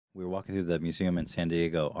We were walking through the museum in San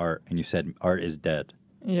Diego, art, and you said art is dead.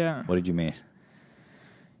 Yeah. What did you mean?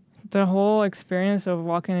 The whole experience of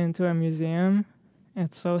walking into a museum,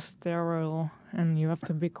 it's so sterile, and you have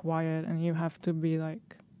to be quiet, and you have to be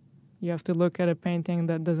like, you have to look at a painting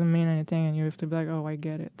that doesn't mean anything, and you have to be like, oh, I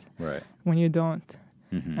get it. Right. When you don't.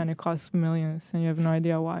 Mm-hmm. And it costs millions, and you have no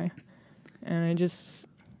idea why. And I just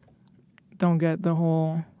don't get the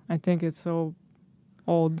whole, I think it's so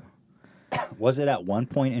old. Was it at one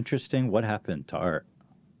point interesting? What happened to art?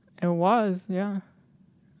 It was, yeah.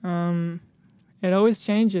 It always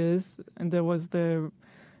changes. And there was the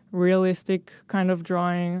realistic kind of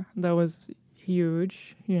drawing that was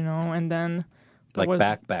huge, and then there Like was,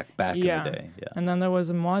 back yeah. in the day. Yeah. And then there was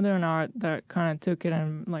a modern art that kind of took it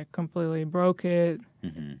and like completely broke it.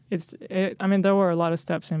 Mm-hmm. I mean, there were a lot of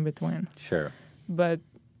steps in between. Sure. But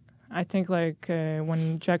I think like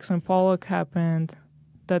when Jackson Pollock happened,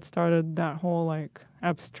 that started that whole like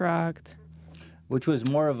abstract. Which was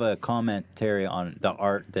more of a commentary on the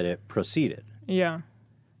art that it preceded. Yeah.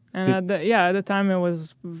 And at the time it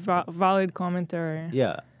was valid commentary.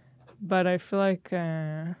 Yeah. But I feel like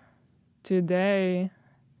today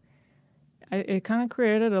it kind of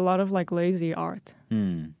created a lot of like lazy art.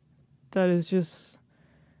 That is just,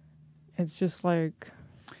 it's just like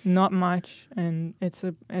not much, and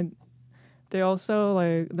they're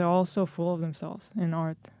also full of themselves in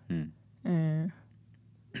art.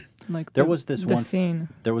 Like there was this one scene.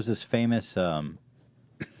 There was this famous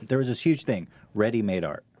there was this huge thing, ready-made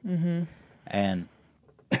art. Mm-hmm. And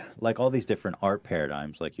like all these different art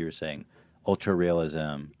paradigms, like you were saying, ultra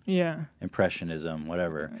realism, Yeah. impressionism,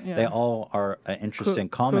 whatever, Yeah. they all are an interesting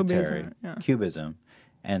commentary. Cubism, yeah. Cubism.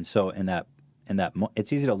 And so in that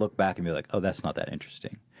it's easy to look back and be like, oh, that's not that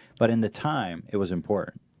interesting. But in the time, it was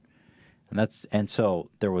important. And so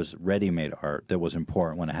there was ready-made art that was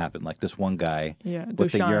important when it happened. Like this one guy with the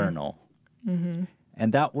Duchamp. urinal. Mm-hmm.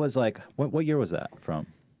 And that was like, what year was that from?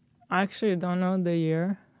 I actually don't know the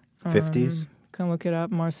year. 50s? Can look it up,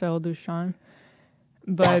 Marcel Duchamp.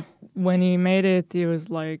 But when he made it, he was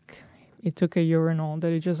like, he took a urinal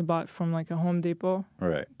that he just bought from like a Home Depot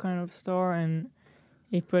Right. kind of store, and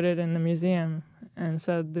he put it in the museum and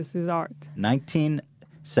said, this is art.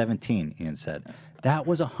 1917, Ian said. That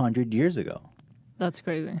was 100 years ago. That's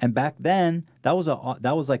crazy. And back then, that was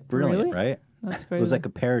like brilliant, Really? right? That's crazy. It was like a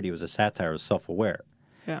parody. It was a satire. It was self-aware.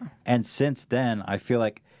 Yeah. And since then, I feel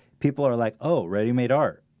like people are like, oh, ready-made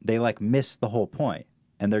art. They like missed the whole point.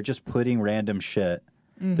 And they're just putting random shit.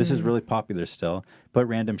 Mm-hmm. This is really popular still. Put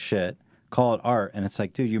random shit, call it art. And it's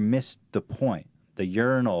like, dude, you missed the point. The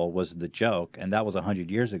urinal was the joke. And that was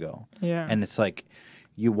 100 years ago. Yeah. And it's like,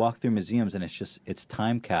 you walk through museums and it's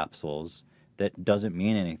time capsules that doesn't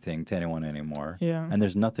mean anything to anyone anymore. Yeah. And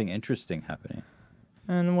there's nothing interesting happening.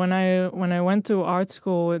 And when I went to art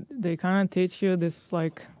school, they kind of teach you this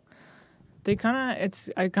like, I kind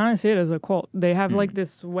of see it as a cult. They have like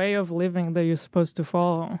this way of living that you're supposed to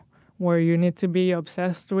follow, where you need to be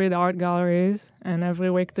obsessed with art galleries, and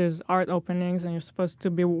every week there's art openings, and you're supposed to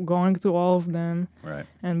be going to all of them, Right.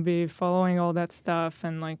 and be following all that stuff,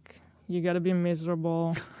 and like you gotta be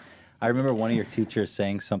miserable. I remember one of your teachers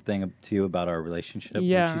saying something to you about our relationship.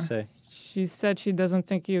 Yeah. What did she say? She said she doesn't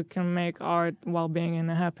think you can make art while being in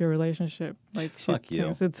a happy relationship. Like she Fuck you.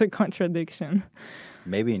 thinks it's a contradiction.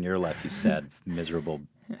 Maybe in your life you sad, miserable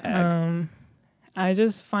hag. I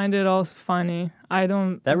just find it all funny. I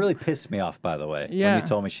don't. That really pissed me off, by the way. Yeah. When you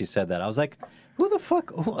told me she said that, I was like, who the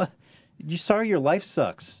fuck? You sorry your life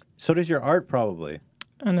sucks. So does your art, probably.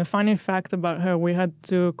 And a funny fact about her, we had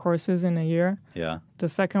 2 courses in a year. Yeah. The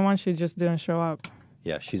second one, she just didn't show up.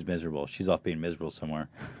 Yeah, she's miserable. She's off being miserable somewhere.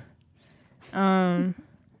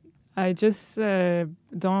 I just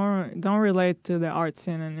don't relate to the art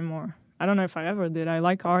scene anymore. I don't know if I ever did. I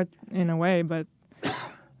like art in a way, but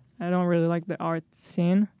I don't really like the art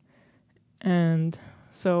scene. And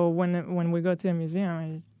so when we go to a museum,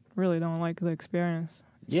 I really don't like the experience.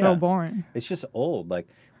 It's so boring. It's just old. Like,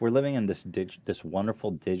 we're living in this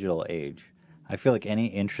wonderful digital age. I feel like any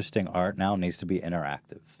interesting art now needs to be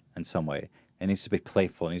interactive in some way. It needs to be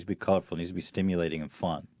playful. It needs to be colorful. It needs to be stimulating and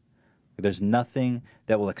fun. There's nothing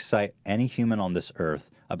that will excite any human on this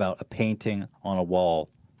earth about a painting on a wall.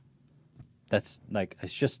 That's like,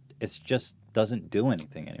 it's just doesn't do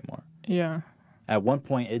anything anymore. Yeah. At one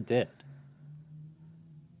point it did.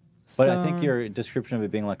 But I think your description of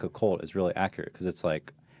it being like a cult is really accurate, because it's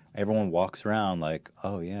like everyone walks around like,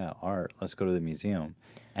 oh yeah, art, let's go to the museum.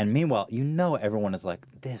 And meanwhile, everyone is like,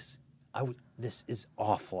 this is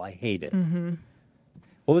awful. I hate it. Mm-hmm.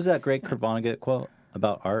 What was that great Kurt Vonnegut quote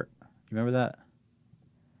about art? You remember that?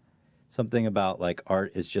 Something about like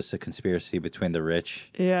art is just a conspiracy between the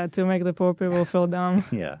rich. Yeah, to make the poor people feel dumb.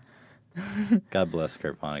 Yeah. God bless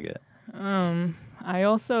Kurt Vonnegut.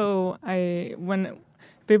 When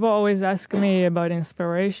people always ask me about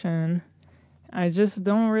inspiration, I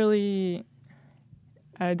don't really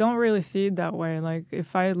see it that way. Like,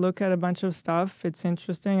 if I look at a bunch of stuff, it's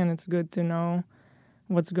interesting and it's good to know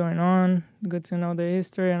what's going on, good to know the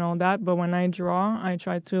history and all that. But when I draw, I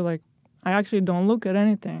try to, like, I actually don't look at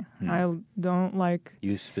anything. I don't like...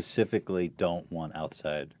 You specifically don't want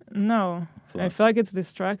outside No. influence. I feel like it's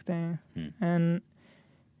distracting. And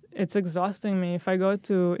it's exhausting me. If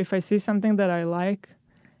I see something that I like,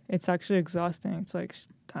 it's actually exhausting. It's like,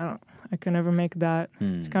 I can never make that.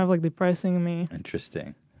 It's kind of like depressing me.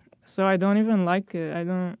 Interesting. So I don't even like it.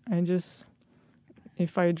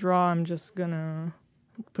 If I draw, I'm just gonna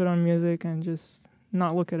put on music and just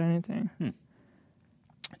not look at anything.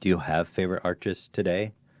 Do you have favorite artists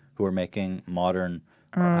today who are making modern,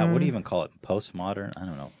 what do you even call it? Postmodern? I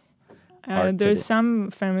don't know. There's some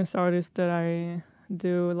famous artists that I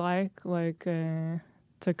do like Takashi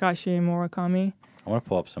Murakami. I want to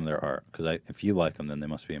pull up some of their art because if you like them, then they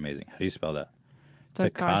must be amazing. How do you spell that?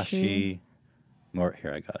 Takashi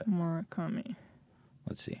Here, I got it. Murakami.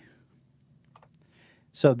 Let's see.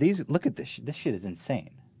 So look at this. This shit is insane.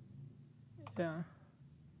 Yeah.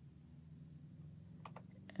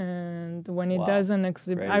 And when he Wow. does an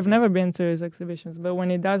exhibition, I've never been to his exhibitions, but when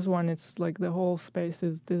he does one, it's like the whole space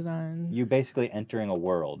is designed. You're basically entering a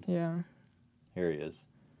world. Yeah. Here he is.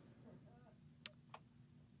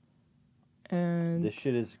 And This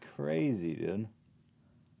shit is crazy, dude.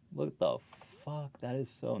 What the fuck? That is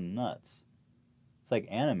so nuts. It's like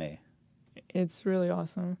anime. it's really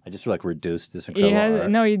awesome. I just like reduced this incredible art.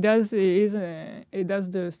 No, he does. He does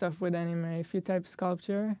do stuff with anime. If you type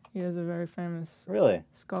sculpture, he has a very famous Really?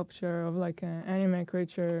 sculpture of like an anime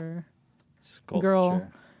creature Sculpture.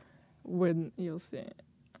 girl you'll see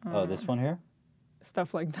Oh, this one here?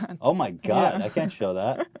 stuff like that. Oh my god, Yeah. I can't show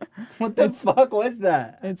that. What the fuck was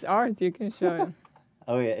that? It's art. You can show it.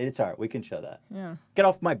 Oh yeah, it's art. We can show that. Yeah. Get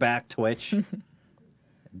off my back, Twitch.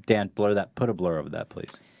 Dan, blur that. Put a blur over that,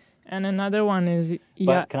 please. And another one is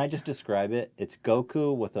But can I just describe it? It's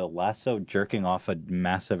Goku with a lasso jerking off a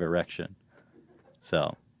massive erection.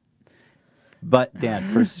 So, but Dan,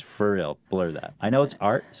 for real, blur that. I know it's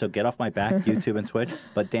art, so get off my back, YouTube and Twitch.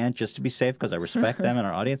 But Dan, just to be safe, because I respect them and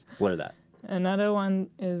our audience, blur that. Another one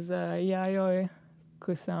is Yayoi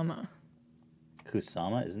Kusama.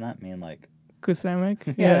 Kusama, doesn't that mean like?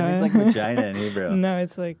 Kusamek? Yeah, it means like vagina in Hebrew. No,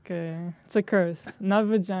 it's like it's a curse, not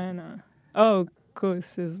vagina. Oh,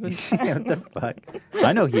 kus is vagina. What the fuck?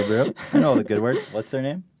 I know Hebrew. I know all the good words. What's their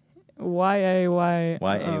name? Y-A-Y.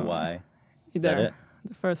 Y-A-Y. Is There, that it?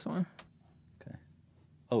 the first one. Okay.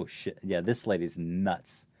 Oh shit! Yeah, this lady's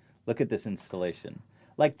nuts. Look at this installation.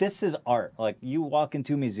 Like this is art. Like you walk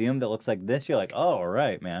into a museum that looks like this, you're like, oh, all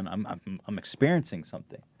right, man. I'm experiencing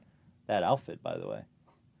something. That outfit, by the way.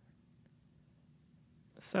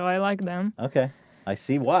 So I like them. Okay, I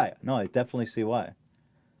see why. No, I definitely see why.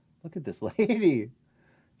 Look at this lady.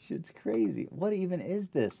 Shit's crazy. What even is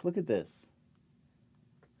this? Look at this.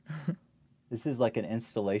 This is like an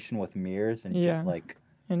installation with mirrors and Yeah. like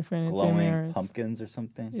Infinity glowing mirrors. pumpkins or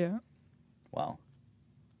something. Yeah. Wow.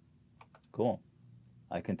 Cool.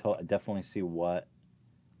 I can definitely see what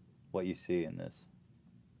you see in this.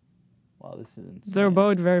 Wow, this is insane. They're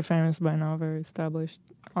both very famous by now, very established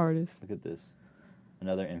artists. Look at this.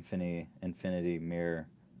 Another infinity mirror.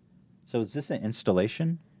 So is this an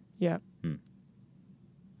installation? Yeah.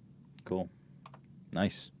 Cool.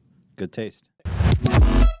 Nice. Good taste.